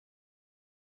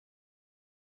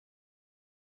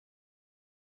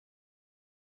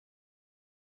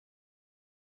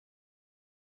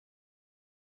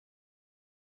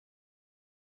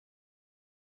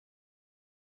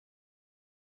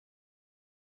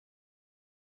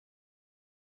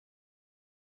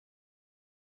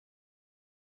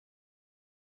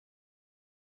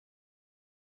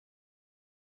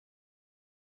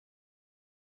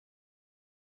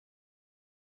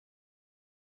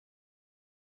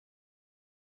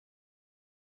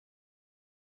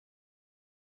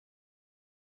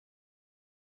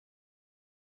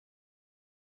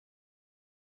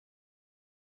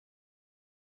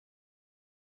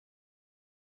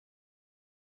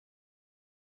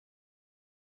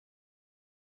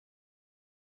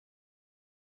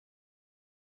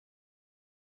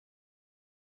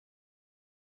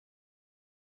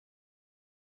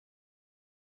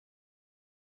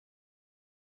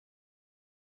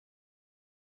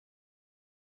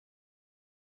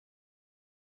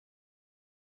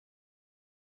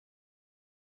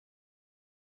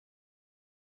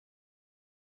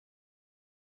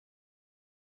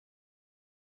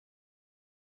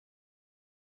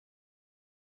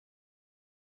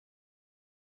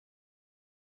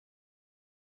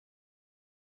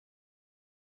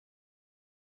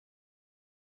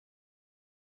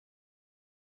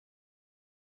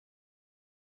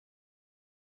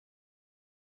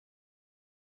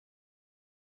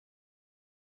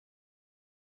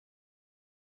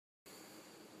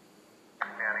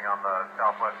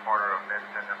southwest corner of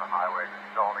Vincent and the highway,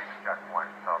 zoning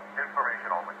checkpoint. So, information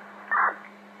only.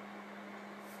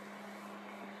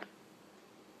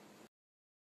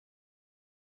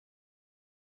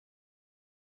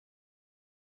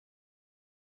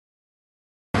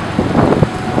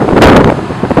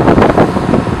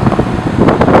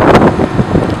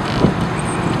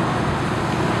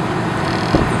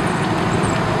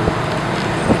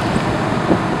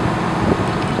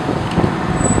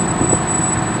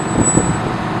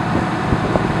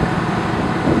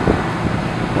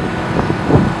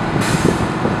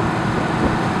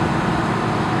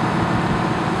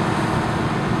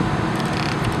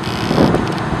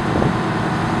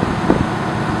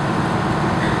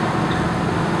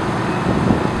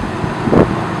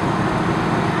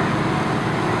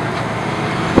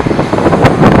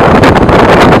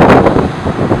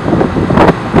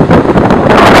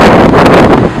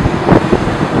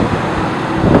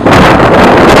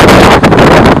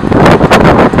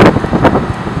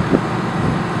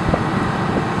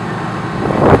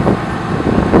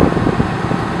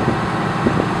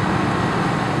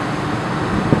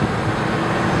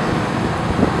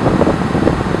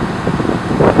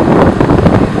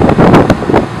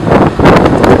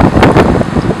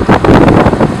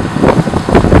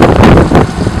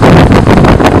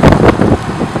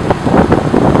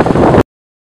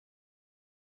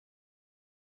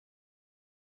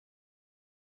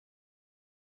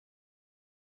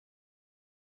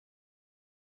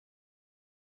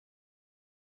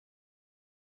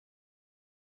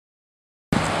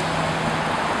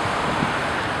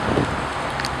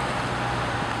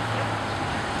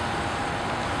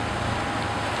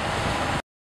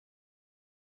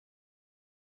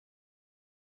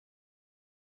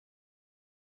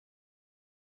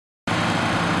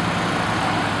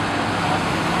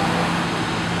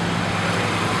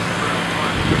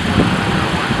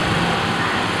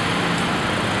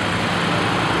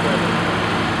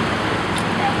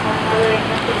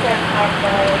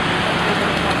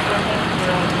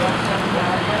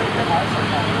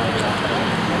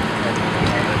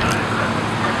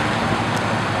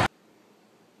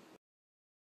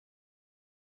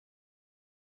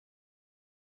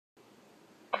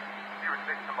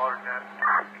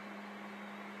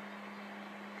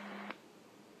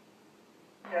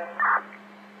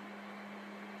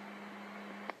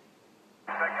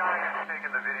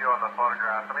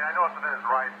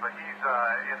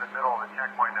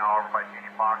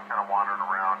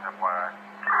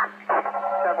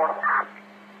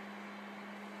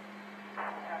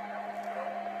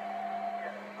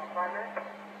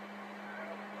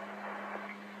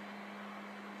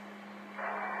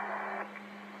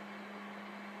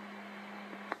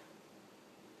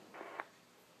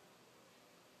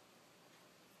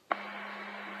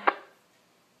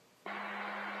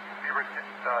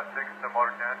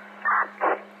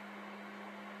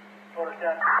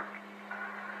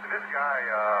 This guy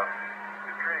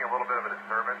is creating a little bit of a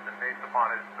disturbance, and based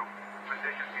upon the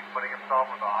positions he's putting himself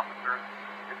with the officers,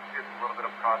 it's a little bit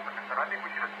of cause for concern. I think we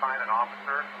should assign an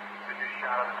officer to just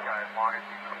shadow this guy as long as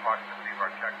he's in the proximity of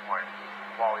our checkpoint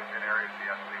while he's in areas of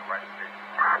the right station.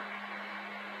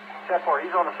 Checkpoint,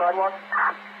 he's on the sidewalk? He's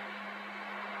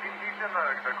in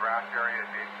the grass area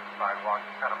adjacent to the sidewalk.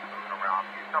 He's kind of moving around.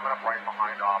 He's coming up right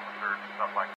behind officers and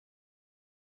stuff like that.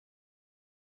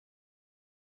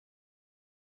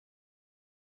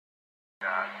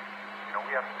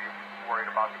 We have to be worried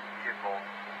about these vehicles,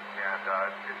 and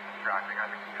it's distracting.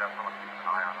 I think we should have someone keep an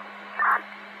eye on them.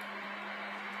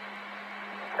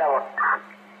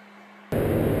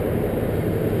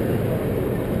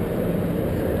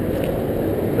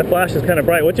 The flash is kind of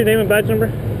bright. What's your name and badge number?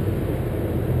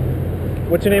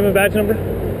 What's your name and badge number?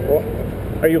 Well,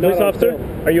 are you a police officer?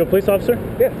 Are you a police officer?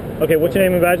 Yeah. Okay, what's your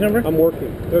name and badge number? I'm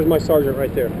working. There's my sergeant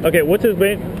right there. Okay, what's his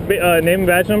name and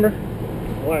badge number?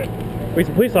 Why? He's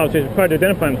a police officer. He's required to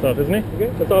identify himself, isn't he? Okay,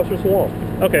 that's Officer Swall.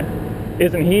 Okay.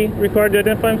 Isn't he required to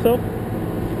identify himself?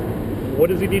 What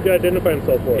does he need to identify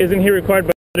himself for? Isn't he required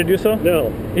by to do so? No.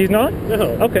 He's not?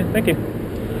 No. Okay, thank you.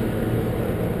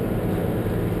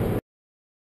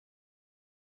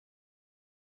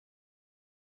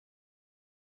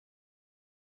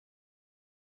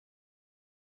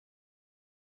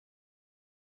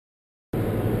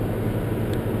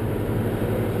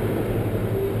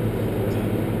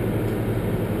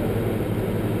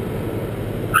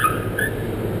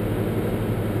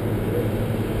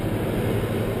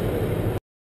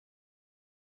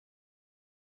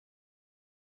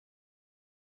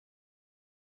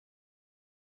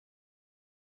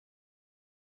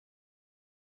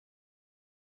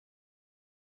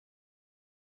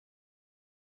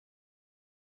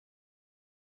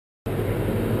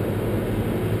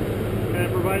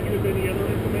 need of any other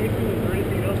information? Is there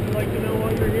anything else you'd like to know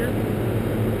while you're here?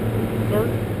 Sir?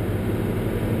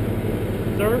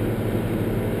 Sir?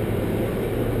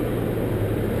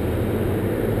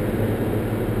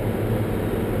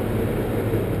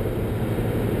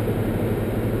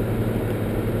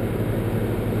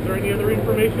 Is there any other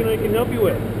information I can help you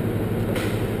with?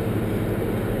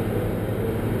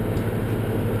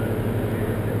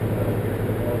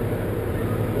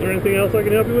 Is there anything else I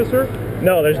can help you with, sir?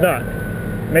 No, there's not.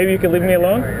 Maybe you could leave me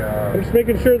alone? I'm just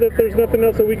making sure that there's nothing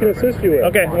else that we can assist you with.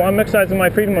 Okay, well, I'm exercising my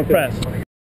freedom of press.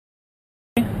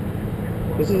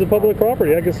 This is a public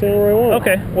property. I can stand where I want.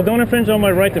 Okay, well, don't infringe on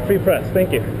my right to free press.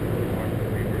 Thank you.